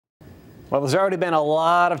Well, there's already been a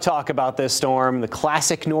lot of talk about this storm, the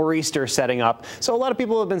classic nor'easter setting up. So a lot of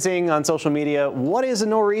people have been saying on social media, what is a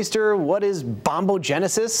nor'easter? What is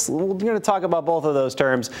bombogenesis? We're going to talk about both of those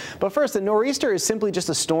terms. But first, a nor'easter is simply just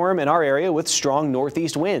a storm in our area with strong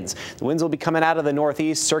northeast winds. The winds will be coming out of the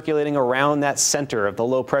northeast, circulating around that center of the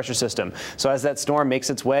low pressure system. So as that storm makes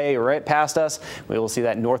its way right past us, we will see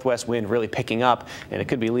that northwest wind really picking up, and it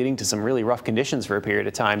could be leading to some really rough conditions for a period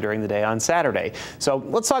of time during the day on Saturday. So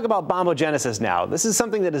let's talk about bombogenesis now. This is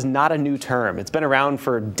something that is not a new term. It's been around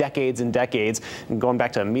for decades and decades, and going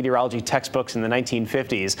back to meteorology textbooks in the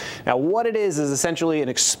 1950s. Now, what it is essentially an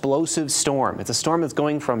explosive storm. It's a storm that's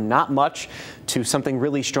going from not much to something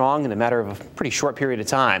really strong in a matter of a pretty short period of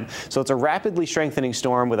time. So it's a rapidly strengthening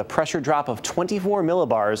storm with a pressure drop of 24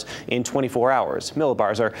 millibars in 24 hours.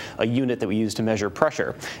 Millibars are a unit that we use to measure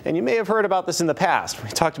pressure. And you may have heard about this in the past. We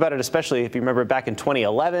talked about it especially if you remember back in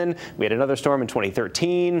 2011. We had another storm in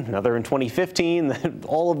 2013, another in 2015.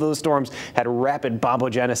 All of those storms had rapid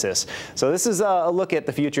bombogenesis. So this is a look at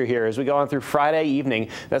the future here. As we go on through Friday evening,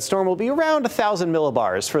 that storm will be around 1,000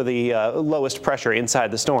 millibars for the lowest pressure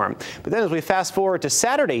inside the storm. But then as we fast forward to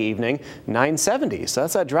Saturday evening, 970. So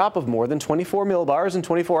that's a drop of more than 24 millibars in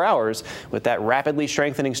 24 hours with that rapidly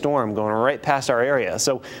strengthening storm going right past our area.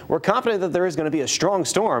 So we're confident that there is going to be a strong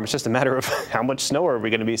storm. It's just a matter of how much snow are we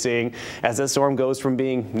going to be seeing as this storm goes from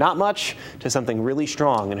being not much to something really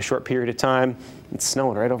strong in a short period of time. It's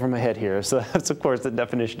snowing right over my head here. So that's, of course, the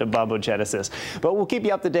definition of bombogenesis. But we'll keep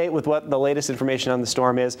you up to date with what the latest information on the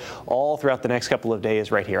storm is all throughout the next couple of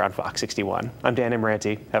days right here on Fox 61. I'm Dan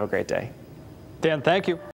Imranti. Have a great day. Dan, thank you.